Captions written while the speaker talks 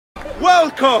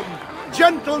Welcome!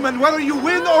 Gentlemen, whether you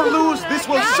win or lose, this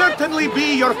will certainly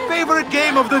be your favorite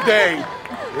game of the day.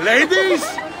 Ladies,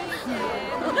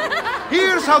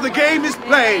 here's how the game is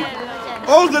played.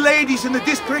 All the ladies in the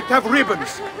district have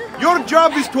ribbons. Your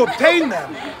job is to obtain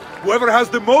them. Whoever has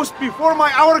the most before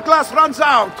my hourglass runs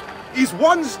out is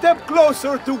one step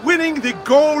closer to winning the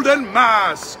golden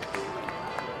mask.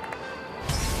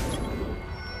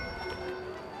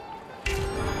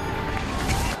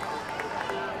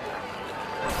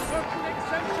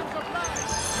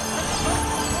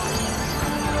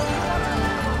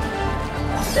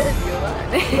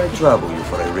 Could I trouble you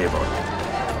for a ribbon?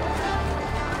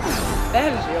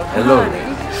 Hello,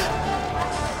 ladies.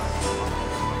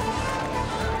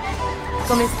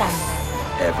 Come stai?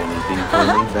 Have anything for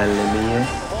me, belle mie?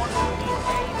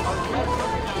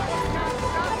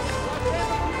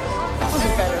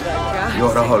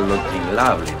 You're all looking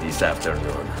lovely this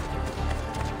afternoon.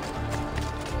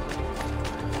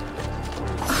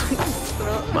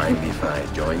 Mind if I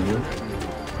join you?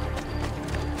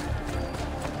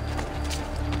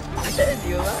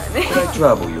 Could I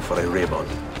trouble you for a ribbon?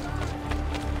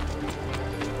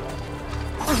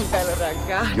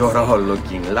 You're all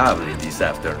looking lovely this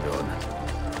afternoon.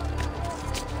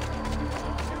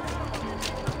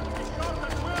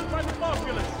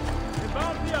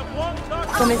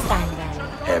 Come stai, bella?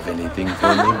 Have anything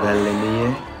for me, belle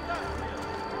mie?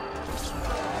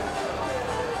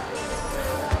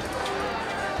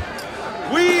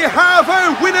 We have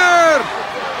a winner!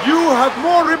 You have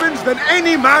more ribbons than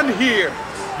any man here.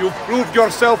 You've proved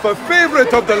yourself a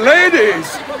favorite of the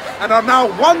ladies and are now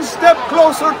one step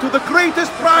closer to the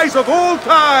greatest prize of all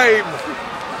time.